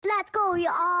Let's go, you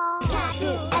all. Can't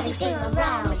do everything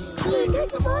around.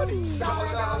 Good body.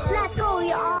 Let's go,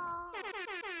 you all.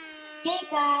 Hey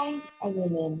guys, and your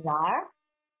names are?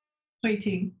 Hui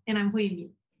Ting, and I'm Hui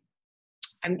Min.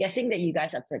 I'm guessing that you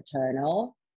guys are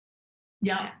fraternal.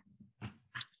 Yeah.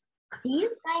 Do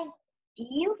you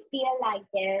feel like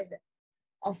there's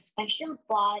a special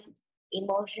bond,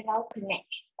 emotional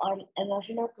connection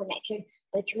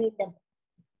between the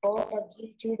both of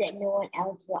you two that no one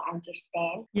else will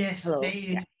understand? Yes, Hello. there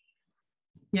is.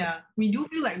 Yeah, we do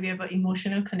feel like we have an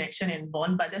emotional connection and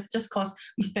bond, but that's just because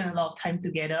we spend a lot of time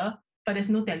together, but there's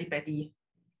no telepathy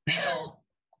at all.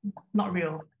 Not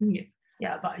real.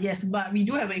 Yeah, but we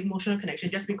do have an emotional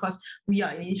connection just because we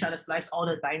are in each other's lives all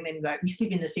the time and like we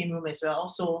sleep in the same room as well.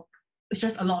 So it's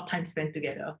just a lot of time spent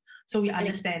together. So we And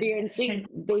understand.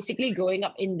 basically growing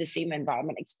up in the same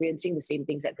environment, experiencing the same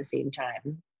things at the same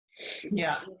time.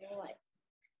 Yeah.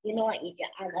 You know what each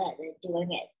other are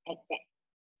doing at exact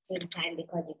same time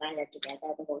because you guys are together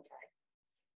the whole time.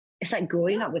 It's like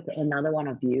growing up with another one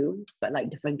of you, but like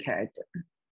different character.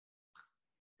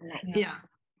 Yeah.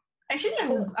 Actually,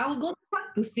 I would go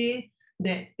back to say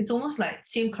that it's almost like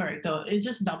same character. It's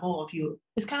just double of you.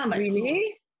 It's kind of like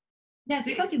Really? Yes,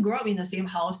 because you grow up in the same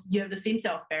house, you have the same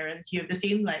set of parents, you have the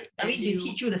same they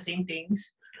teach you the same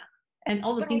things, and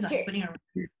all the But things are okay. happening around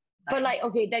you. But like,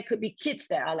 okay, there could be kids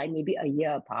that are like maybe a year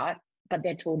apart, but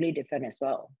they're totally different as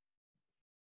well.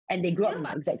 And they grew up in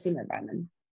the exact same environment.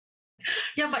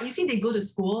 Yeah, but you see, they go to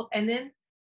school and then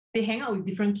they hang out with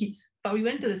different kids, but we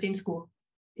went to the same school.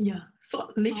 Yeah, so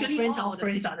literally all our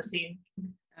friends are the same.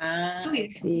 So I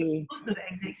see. go to the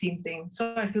exact same thing.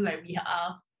 So I feel like we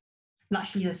are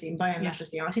largely the same, by and large the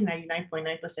same. I would say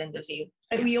 99.9% the same.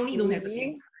 Like, we only don't have the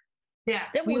same. Yeah.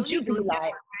 Then we would only you be don't have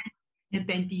like, the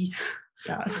panties.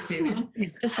 Yeah, the same.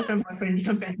 Just different boyfriend,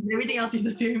 different panties. Everything else is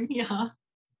the same. Yeah.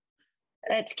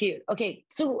 that's cute. Okay,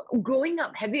 so growing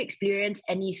up, have you experienced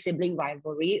any sibling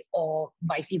rivalry or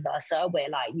vice versa, where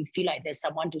like you feel like there's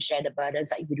someone to share the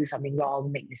burdens, like if you do something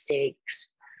wrong, make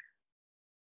mistakes?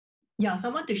 Yeah,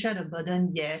 someone to share the burden,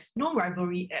 yes. No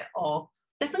rivalry at all.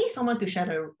 Definitely someone to share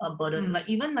the burden. Like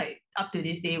even like up to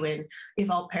this day, when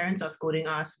if our parents are scolding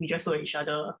us, we just look at each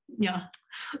other. Yeah,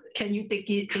 can you take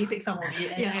it? Can you take some of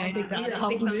it? And I take that.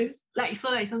 How this? Like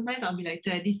sometimes I'll be like,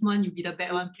 this month you be the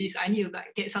bad one, please. I need to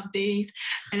like get some things,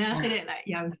 and then after that, like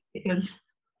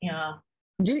Yeah.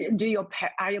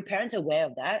 Are your parents aware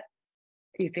of that?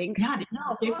 Do you think? Yeah, they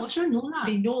know. they for sure know lah.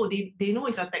 They know. They know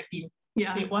it's a tag team.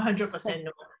 Yeah. They 100%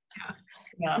 know.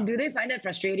 Yeah. Do they find that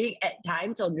frustrating at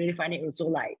times, or do they find it also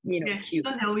like cute?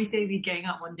 Because they always say we gang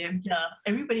up on them. Yeah.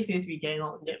 Everybody says we gang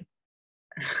on them.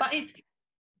 But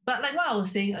like what I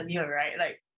was saying earlier, right?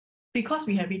 Like because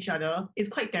we have each other, it's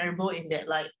quite terrible in that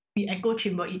like we echo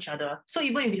chamber each other. So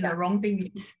even if it's the wrong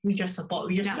thing, we just support.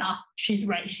 We just she's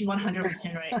right. She's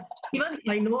 100% right. Even if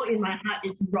I know in my heart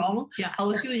it's wrong, I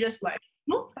will still just like,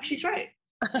 no, she's right.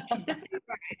 She's definitely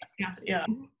right. Yeah.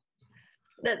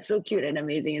 That's so cute and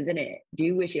amazing, isn't it? Do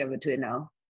you wish you have a twin now?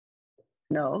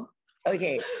 No?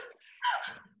 Okay.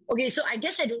 Okay, so I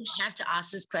guess I don't have to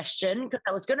ask this question because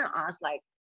I was going to ask, like,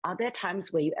 are there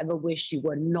times where you ever wish you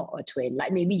were not a twin?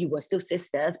 Like maybe you were still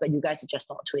sisters, but you guys are just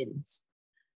not twins.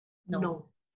 No.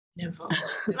 Never.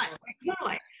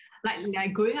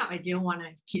 like growing up, I didn't want to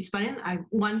have kids. But then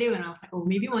one day when I was like, oh,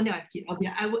 maybe one day I have kids,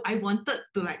 I wanted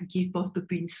to like give birth to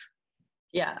twins.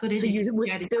 Yeah. So you would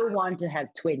still want to have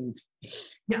twins.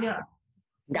 Yeah.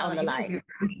 Down the line.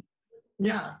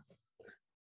 Yeah.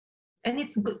 And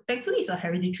it's good. Thankfully, it's a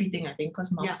hereditary thing, I think,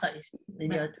 because mom's side is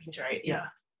maybe twins, right? Yeah.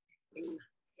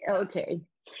 Okay.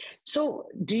 So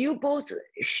do you both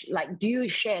do you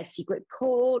share a secret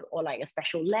code or like a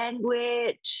special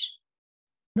language?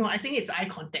 No, I think it's eye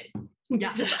contact.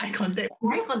 It's just eye contact.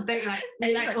 Eye contact,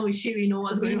 like oh shit, we know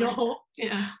what's going on.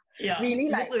 Yeah. Yeah. Really,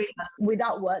 like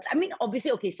without words. I mean, obviously,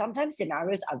 okay, sometimes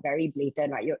scenarios are very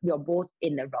blatant, right? You're both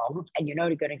in the wrong and you know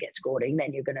you're gonna get scolding,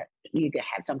 then you can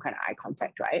have some kind of eye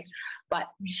contact, right? But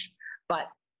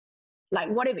like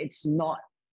what if it's not,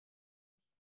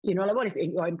 like what if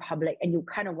you're in public and you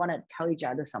kind of want to tell each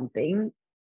other something?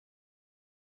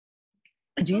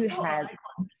 Do you have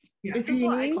it's also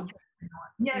eye contact.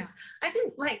 Yes. I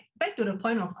think like back to the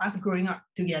point of us growing up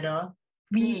together.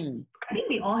 I think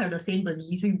we all have the same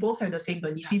beliefs. We both have the same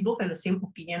beliefs. We both have the same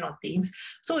opinion on things.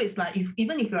 So it's like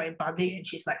even if you're in public and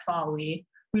she's like far away,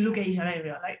 we look at each other and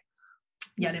we're like,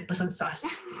 yeah, that person's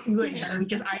sus. We look at each other, we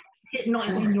just not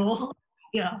even know.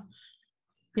 Yeah.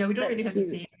 Yeah, we don't really have to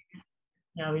say.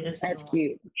 Yeah, we just That's know.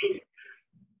 cute.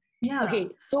 Yeah. Okay,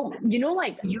 so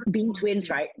like being twins,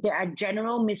 right? There are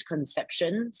general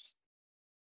misconceptions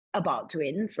about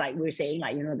twins, like we're saying,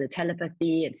 like, you know, the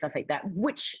telepathy and stuff like that,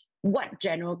 what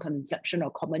general conception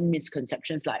or common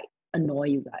misconceptions like annoy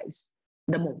you guys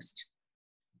the most?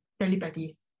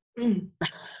 Telepathy. Mm.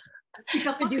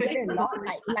 Did you get it a lot?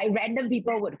 Like random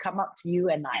people would come up to you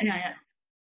and like, Yeah.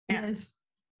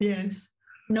 Yes.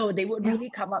 no, they would Yeah. really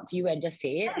come up to you and just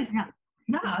say it. Yes.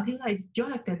 Yeah, I think like, do you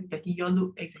have telepathy? You all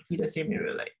look exactly the same.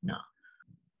 You're like, no.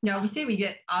 Yeah, we say we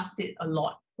get asked it a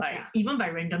lot, like even by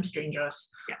random strangers.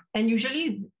 Yeah. And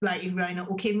usually, like if we're in an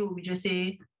okay mood, we just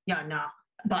say, yeah, nah.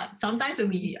 But sometimes when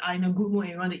we are in a good mood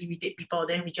and we want to irritate people,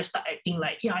 then we just start acting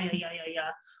like, yeah.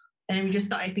 And then we just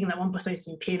start acting like one person is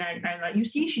in pain. And like, you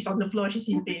see, she's on the floor, she's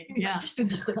in pain. Yeah. Uh-huh. Just to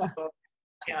disturb people.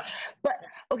 Yeah. But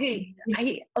okay,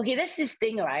 that's this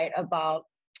thing, right? About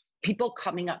people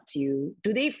coming up to you.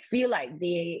 Do they feel like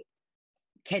they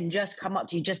can just come up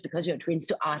to you just because you're twins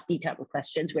to ask these type of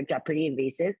questions, which are pretty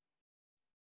invasive?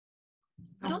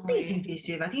 I don't think it's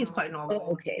invasive. I think it's quite normal.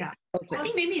 Oh, okay. Yeah. Okay. I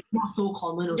think maybe it's not so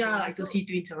common also, Yeah, like to see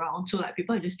twins around. So like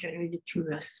people are just genuinely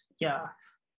curious. Yeah.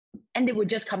 And they would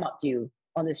just come up to you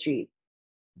on the street.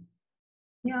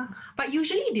 Yeah. But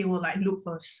usually they will like look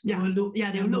first. They will look.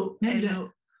 Yeah, they will look. and And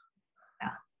look. Yeah.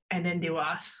 And then they will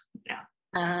ask. Yeah.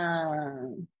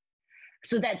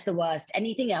 So that's the worst.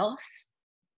 Anything else?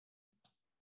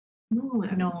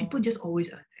 No. People just always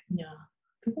yeah.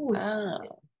 People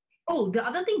will, Oh, the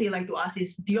other thing they like to ask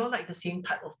is, do you all like the same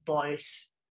type of boys?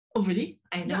 Oh, really?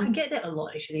 I get that a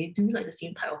lot actually. Do you like the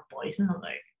same type of boys? And I'm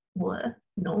like, what?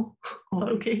 No.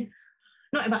 Okay.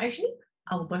 No, but actually,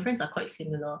 our boyfriends are quite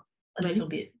similar a little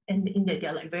bit. And in that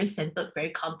they're like very centered,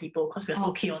 very calm people because we're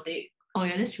so chaotic. Oh,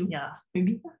 yeah, that's true. Yeah.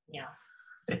 Maybe. Yeah.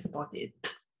 That's about it.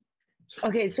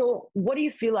 Okay, so what do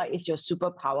you feel like is your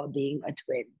superpower being a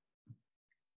twin?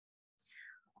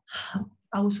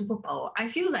 Our superpower. I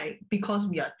feel like because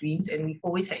we are twins and we've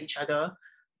always had each other,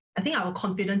 I think our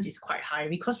confidence is quite high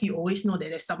because we always know that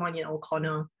there's someone in our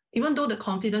corner. Even though the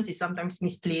confidence is sometimes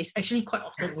misplaced, actually quite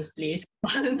often misplaced.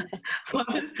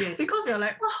 but Yes. because we're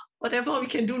like, oh, whatever, we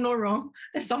can do no wrong.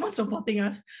 There's someone supporting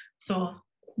us. So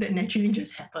that naturally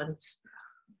just happens.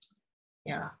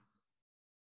 Yeah.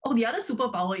 Oh, the other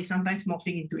superpower is sometimes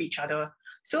morphing into each other.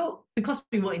 So because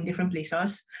we work in different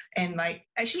places, and like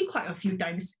actually quite a few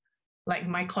times, like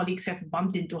my colleagues have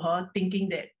bumped into her thinking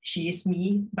that she is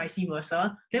me, vice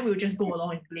versa. Then we'll just go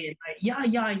along and play and like,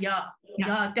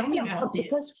 yeah, tell me about it.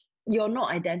 Because you're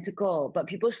not identical, but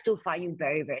people still find you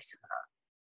very, very similar.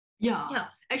 Yeah.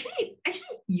 Actually,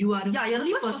 you are the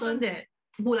only first person that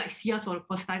who like see us for the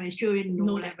first time and straight away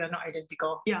know that we're not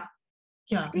identical. Yeah.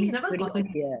 I think it's pretty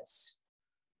obvious.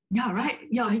 Yeah, right.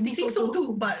 Yeah, I think so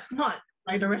too, but not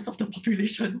like the rest of the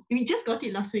population. We just got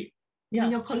it last week. Yeah.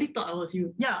 And your colleague thought I was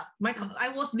you. Yeah. I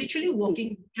was literally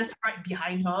walking just right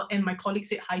behind her and my colleague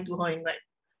said hi to her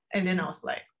and then I was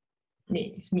like,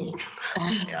 nee, it's me.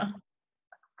 Yeah.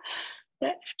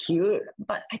 That's cute.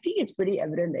 But I think it's pretty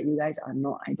evident that you guys are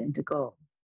not identical.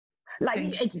 Like,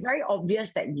 Thanks. it's very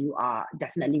obvious that you are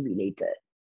definitely related.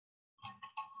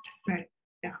 Right.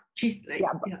 Yeah. She's like,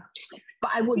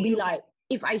 But I would be like,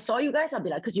 if I saw you guys, I'll be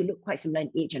like, because you look quite similar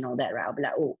in age and all that, right? I'll be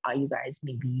like, oh, are you guys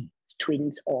maybe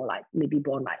twins or like maybe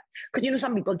born like, because you know,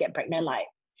 some people get pregnant, like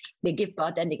they give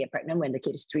birth and they get pregnant when the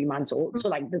kid is 3 months old. So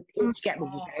like the age gap is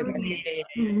very, very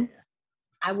small.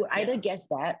 I would either guess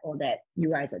that or that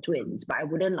you guys are twins, but I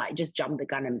wouldn't like just jump the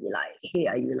gun and be like, hey,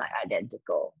 are you like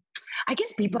identical? I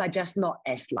guess people are just not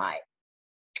as like,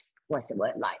 what's the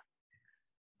word? Like,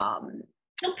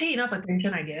 don't pay enough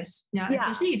attention, I guess. Yeah.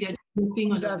 Especially if you're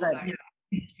looking observant.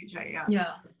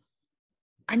 Yeah.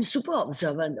 I'm super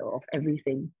observant though of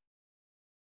everything.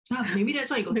 Maybe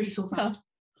that's why you got paid so fast.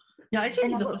 Yeah, actually,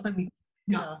 And it's I the would- first time we.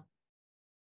 Yeah.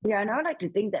 Yeah, and I would like to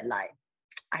think that like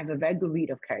I have a very good read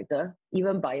of character,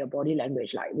 even by your body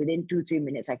language. Like within 2-3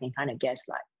 minutes, I can kind of guess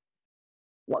like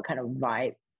what kind of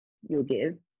vibe you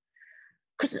give.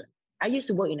 Because I used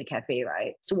to work in a cafe,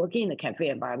 right? So working in a cafe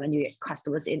environment, you get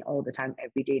customers in all the time,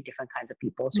 every day, different kinds of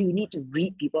people. So you need to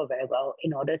read people very well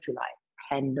in order to like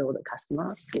handle the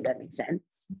customer, if that makes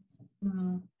sense.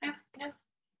 Yeah.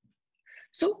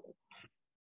 So,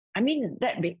 I mean,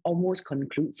 almost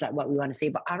concludes like what we want to say.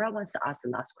 But Ara wants to ask the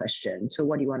last question. So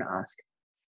what do you want to ask?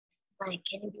 Like,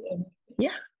 can it be anything?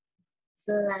 Yeah.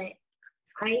 So, like,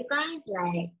 are you guys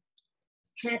like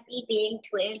happy being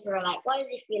twins, or like, what does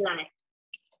it feel like?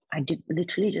 I did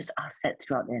literally just ask that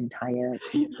throughout the entire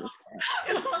episode.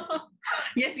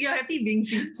 Yes, we are happy being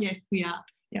twins. Yes, we are.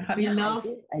 Yeah, we love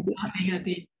I did. being a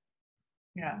twin.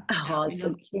 Yeah. Oh, it's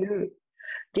so cute.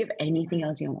 Do you have anything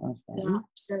else you want to ask them? Yeah.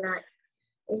 So, like,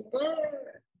 is there,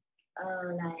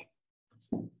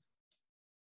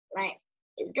 like,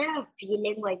 is there a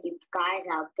feeling where you guys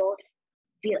are both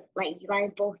feel like you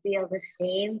guys both feel the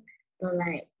same, but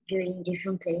like you're in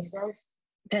different places?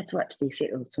 That's what they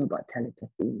said also about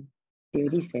telepathy. They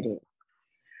already said it.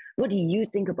 What do you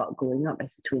think about growing up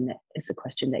as a twin? That is a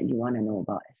question that you want to know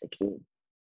about as a kid.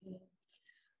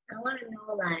 I want to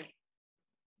know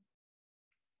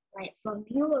like from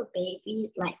you were babies,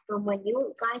 like from when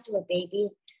you guys were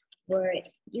babies, were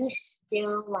you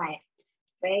still like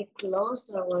very close,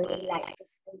 or were you like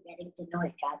just still getting to know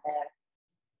each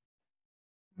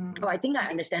other? Oh, I think I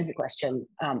understand the question.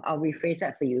 I'll rephrase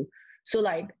that for you. So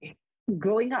like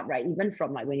growing up, right, even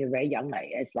from like when you're very young,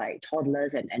 like as like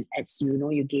toddlers and as you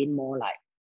know, you gain more like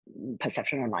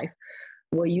perception on life.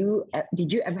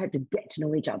 Did you ever have to get to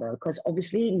know each other? Because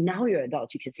obviously now you're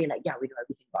adults, you can say like, yeah, we know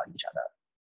everything about each other.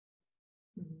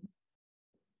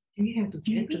 Do you have to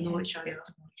get to know each other?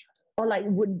 Or like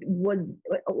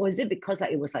was it because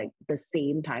like it was like the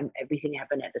same time, everything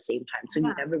happened at the same time, so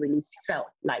you never really felt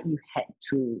like you had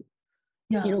to,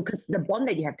 you know, because the bond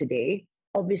that you have today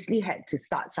obviously had to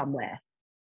start somewhere.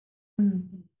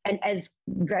 And as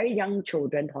very young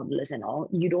children, toddlers and all,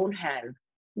 you don't have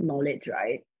knowledge,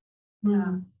 right?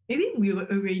 Yeah. Maybe we were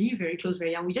already very close,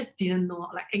 very young. We just didn't know,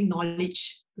 like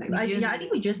acknowledge. Like I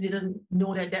think we just didn't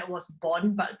know that was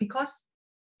bond. But because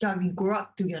we grew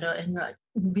up together, and like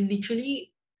we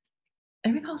literally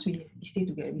every house we stay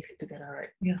together, we sleep together,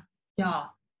 right? Yeah.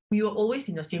 We were always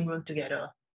in the same room together.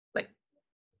 Like,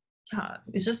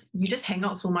 it's just you just hang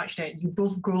out so much that you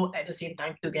both grow at the same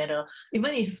time together.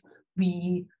 Even if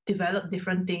we develop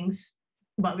different things,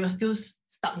 but we are still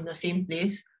stuck in the same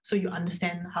place. So you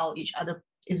understand how each other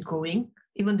is growing,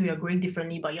 even though you're growing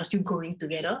differently, but you're still growing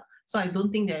together. So I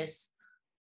don't think there's,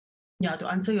 to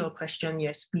answer your question,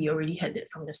 yes, we already had it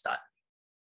from the start.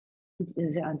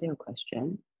 Does that answer your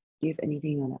question? Do you have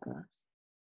anything you want to ask?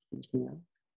 Anything else?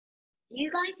 Do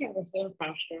you guys have the same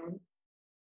fashion?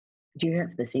 Do you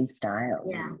have the same style?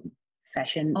 Yeah.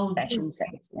 Fashion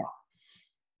sense, yeah.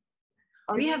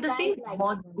 Or We do have you the same guys, like,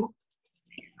 wardrobe.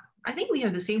 I think we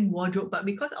have the same wardrobe, but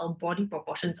because our body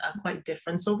proportions are quite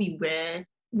different, so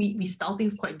we style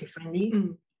things quite differently.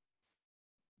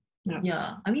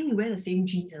 Yeah. I mean, we wear the same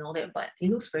jeans and all that, but it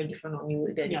looks very different on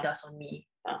you than it does on me.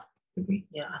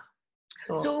 Yeah.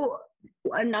 So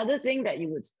another thing that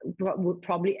you would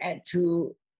probably add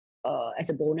to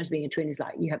as a bonus being a twin is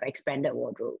like you have expanded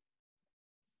wardrobe.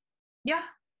 Yeah.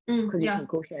 Because you can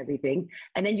co-share everything,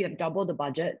 and then you have double the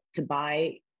budget to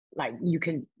buy. Like you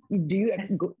can. Do you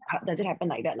does it happen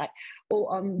like that? Like, do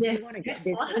you want to get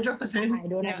this? 100%. I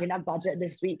don't have enough budget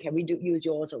this week. Can we use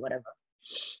yours or whatever?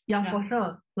 Yeah, for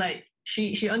sure. Like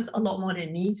she earns a lot more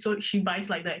than me, so she buys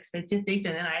like the expensive things,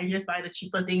 and then I just buy the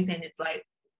cheaper things, and it's like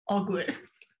all good.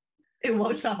 It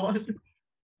works out.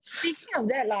 Speaking of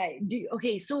that, like,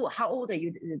 so how old are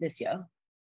you this year?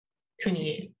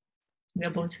 28. We're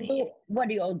both 28. So what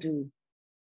do you all do?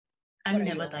 I'm in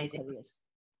advertising.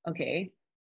 Okay.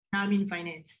 I'm in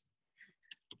finance.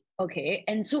 Okay.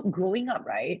 And so growing up,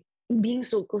 right, being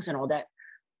so close and all that,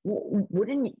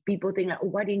 wouldn't people think like, oh,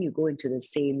 why didn't you go into the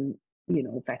same,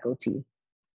 faculty?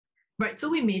 Right. So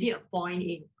we made it a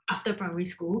point after primary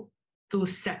school to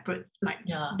separate.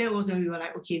 That was when we were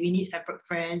like, okay, we need separate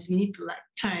friends. We need to like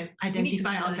try and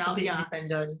identify ourselves.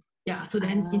 Independent. Yeah. So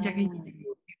then in secondary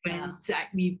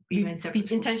we went separate.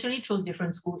 We intentionally chose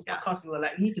different schools because we were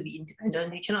like, we need to be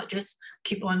independent. We cannot just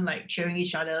keep on like cheering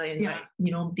each other and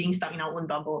being stuck in our own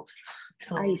bubble.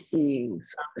 So I see.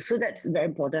 So that's very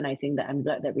important. I think that I'm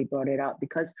glad that we brought it up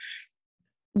because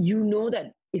you know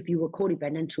that if you were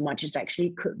codependent too much, it actually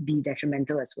could be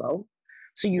detrimental as well.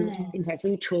 So you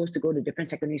intentionally chose to go to different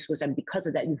secondary schools, and because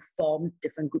of that, you formed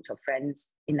different groups of friends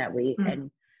in that way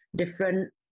and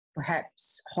different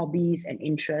perhaps hobbies and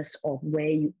interests of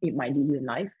where it might lead you in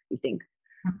life, you think?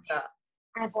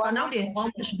 But now they all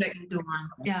merged back into one.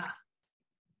 Yeah,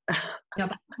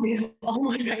 but they all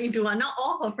merged back into one. Not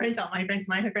all her friends are my friends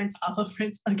are her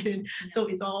friends again. So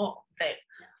it's all back.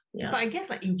 Yeah. But I guess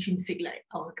like intrinsic, like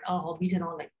our hobbies and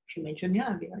all, like she mentioned,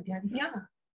 yeah.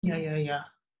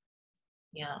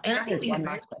 And I think we have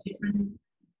last question.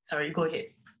 Sorry, go ahead.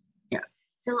 Yeah.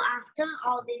 So after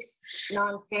all this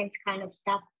nonsense kind of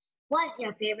stuff, what's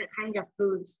your favorite kind of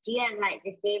foods? Do you have like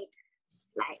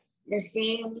the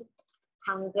same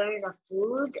hungers of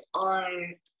food, or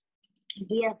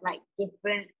do you have like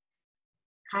different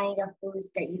kind of foods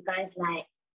that you guys like?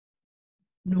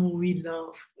 No, we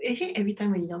love. Actually, every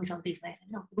time when you tell me something is nice, I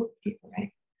know go eat,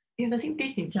 right? We have the same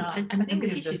taste in food. Yeah, I think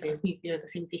she's asking if we have the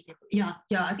same taste in food.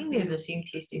 Yeah, I think we have the same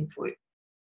taste in food.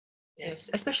 Yes,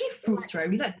 especially fruits, right?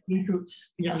 We like green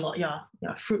fruits a lot. Yeah,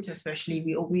 fruits especially.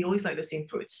 We always like the same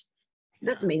fruits.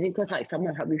 That's amazing because like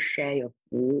someone help you share your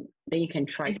food, then you can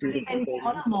try two Exactly, different and things.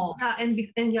 Order more.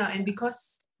 And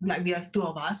because like we have two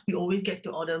of us, we always get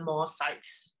to order more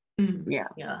sides. Yeah.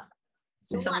 Yeah.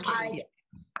 So Someone what can are eat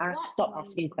it. Stop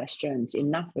asking questions.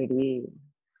 Enough already.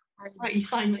 Right, it's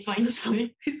fine, it's fine, it's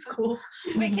fine. It's cool.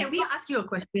 Wait, can we ask you a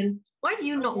question? Why do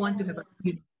you not want to have a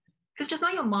twin? Because just now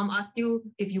your mom asked you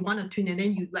if you want a twin and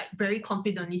then you like very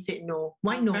confidently said no.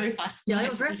 Why no? Very fast. Yeah, it Nice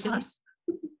was very question. fast.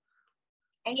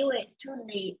 Anyway, it's too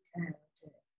late.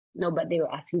 No, but they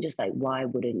were asking just like, why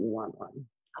wouldn't you want one?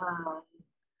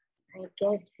 I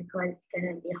guess because it's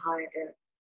gonna be harder.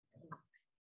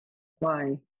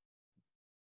 Why?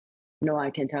 No, I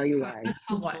can tell you why.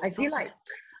 What? I feel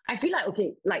like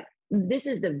okay, like this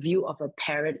is the view of a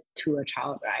parent to a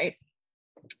child, right?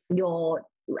 You're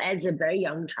as a very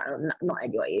young child, not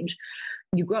at your age,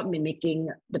 you grow up mimicking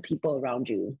the people around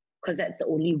you because that's the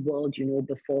only world you know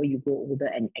before you grow older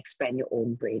and expand your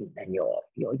own brain and your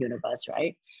universe,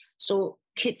 right? So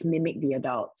kids mimic the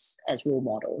adults as role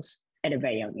models at a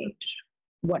very young age.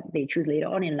 What they choose later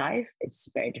on in life is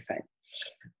very different.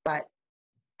 But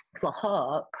for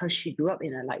her, because she grew up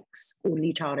in a like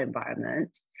only child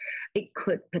environment, it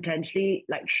could potentially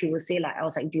like she would say like I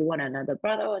was like, do you want another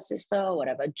brother or sister or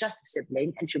whatever, just a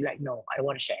sibling? And she'd be like, no, I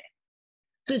want to share.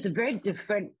 So it's a very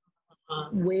different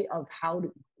way of how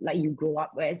to, like you grow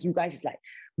up. Whereas you guys is like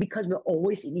because we're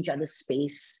always in each other's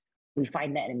space, we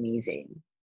find that amazing.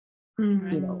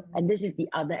 You know, and this is the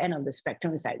other end of the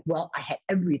spectrum. It's like, well, I had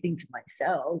everything to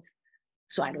myself,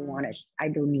 so I don't want it. I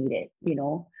don't need it. You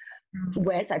know.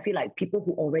 Whereas I feel like people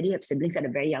who already have siblings at a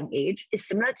very young age is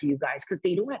similar to you guys because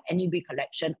they don't have any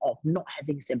recollection of not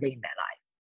having a sibling in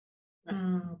their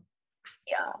life.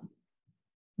 Yeah.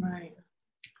 Right.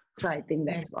 So I think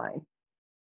that's why.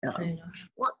 Yeah. Fair enough.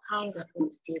 What kind of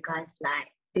foods do you guys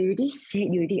like? They already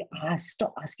said, you already asked.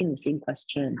 Stop asking the same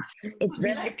question. It's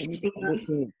very like like anything good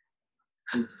thing.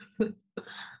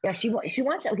 Yeah, she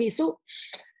wants. Okay, so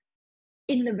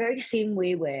in the very same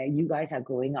way where you guys are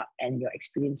growing up and you're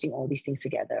experiencing all these things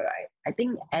together, right? I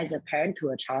think as a parent to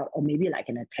a child, or maybe like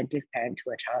an attentive parent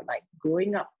to a child, like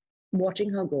growing up,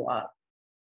 watching her grow up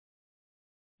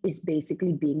is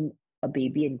basically being a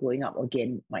baby and growing up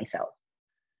again myself.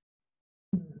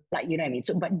 Like, you know what I mean?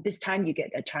 So, but this time you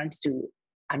get a chance to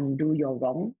undo your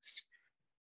wrongs.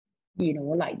 You know,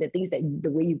 like the things that the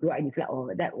way you grew up and you feel like,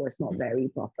 oh, that was not very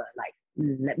proper. Like,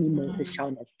 let me mold this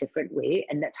child in a different way.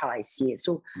 And that's how I see it.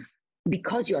 So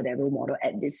because you're their role model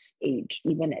at this age,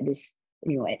 even at this,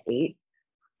 you know, at 8,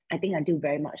 I think until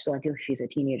very much so until she's a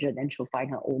teenager, then she'll find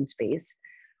her own space.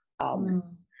 You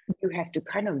have to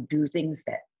kind of do things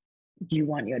that you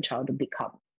want your child to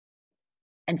become.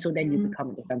 And so then you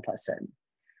become a different person.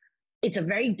 It's a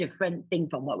very different thing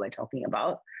from what we're talking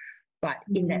about. But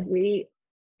in that way,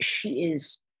 she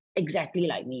is exactly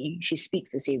like me. She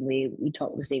speaks the same way. We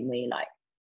talk the same way. Like,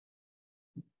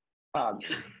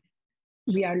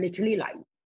 we are literally like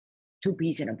 2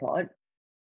 peas in a pod.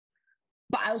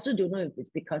 But I also don't know if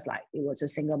it's because like it was a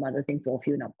single mother thing for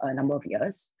a number of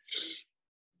years.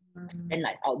 And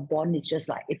like our bond is just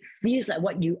like, it feels like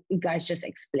what you guys just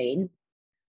explained.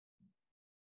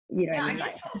 You know what I mean? I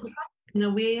guess in a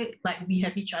way, like we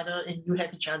have each other and you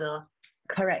have each other.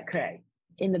 Correct.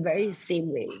 In the very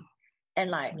same way.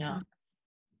 And like,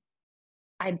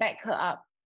 I back her up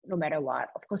no matter what.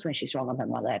 Of course, when she's wrong, I'm her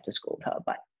mother, I have to scold her,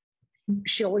 but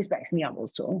she always backs me up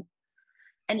also.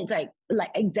 And it's like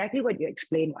exactly what you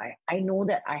explained, right? I know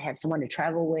that I have someone to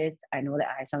travel with. I know that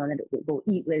I have someone to go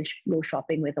eat with, go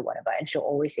shopping with or whatever. And she'll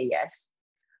always say yes.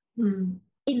 In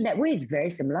that way, it's very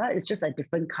similar. It's just a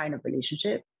different kind of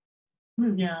relationship.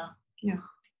 Yeah.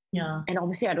 And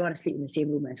obviously, I don't want to sleep in the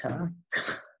same room as her.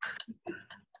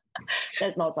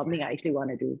 That's not something I actually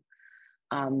want to do.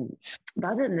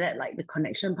 But other than that, like the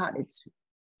connection part, it's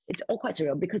all quite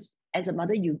surreal because as a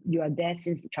mother, you are there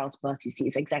since the child's birth. You see,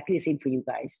 it's exactly the same for you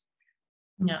guys.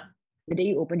 Yeah. The day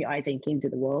you opened your eyes and came to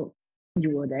the world,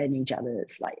 you were there in each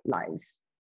other's like lives.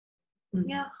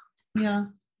 Yeah.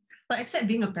 But except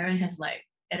being a parent has like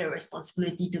added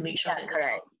responsibility to make sure that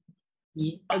correct.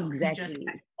 Exactly.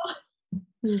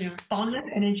 Boundless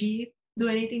energy. Do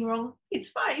anything wrong? It's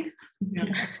fine. Yeah.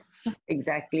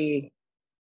 Exactly.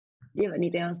 Do you have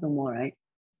anything else? No more, right?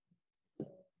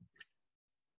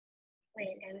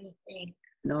 Wait, let me think.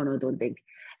 No, don't think.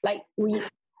 Like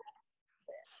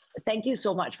thank you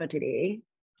so much for today.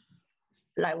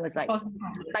 Like was like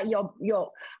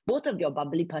your both of your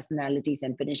bubbly personalities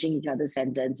and finishing each other's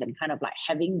sentence and kind of like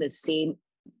having the same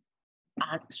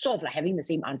sort of like having the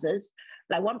same answers.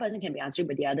 Like one person can be answering,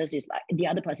 but the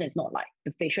other person is not like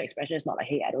the facial expression is not like,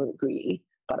 hey, I don't agree,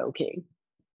 but okay.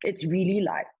 It's really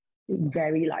like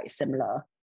very like similar.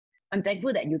 I'm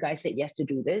thankful that you guys said yes to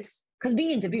do this because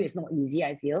being interviewed is not easy,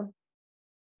 I feel.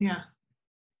 Yeah.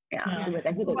 Yeah. So we're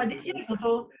thankful that But this year is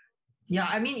also, yeah,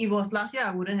 I mean, it was last year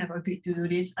I wouldn't have agreed to do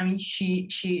this. I mean, she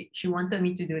wanted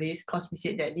me to do this because we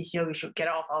said that this year we should get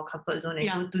out of our comfort zone and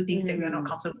go do things that we are not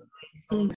comfortable with. So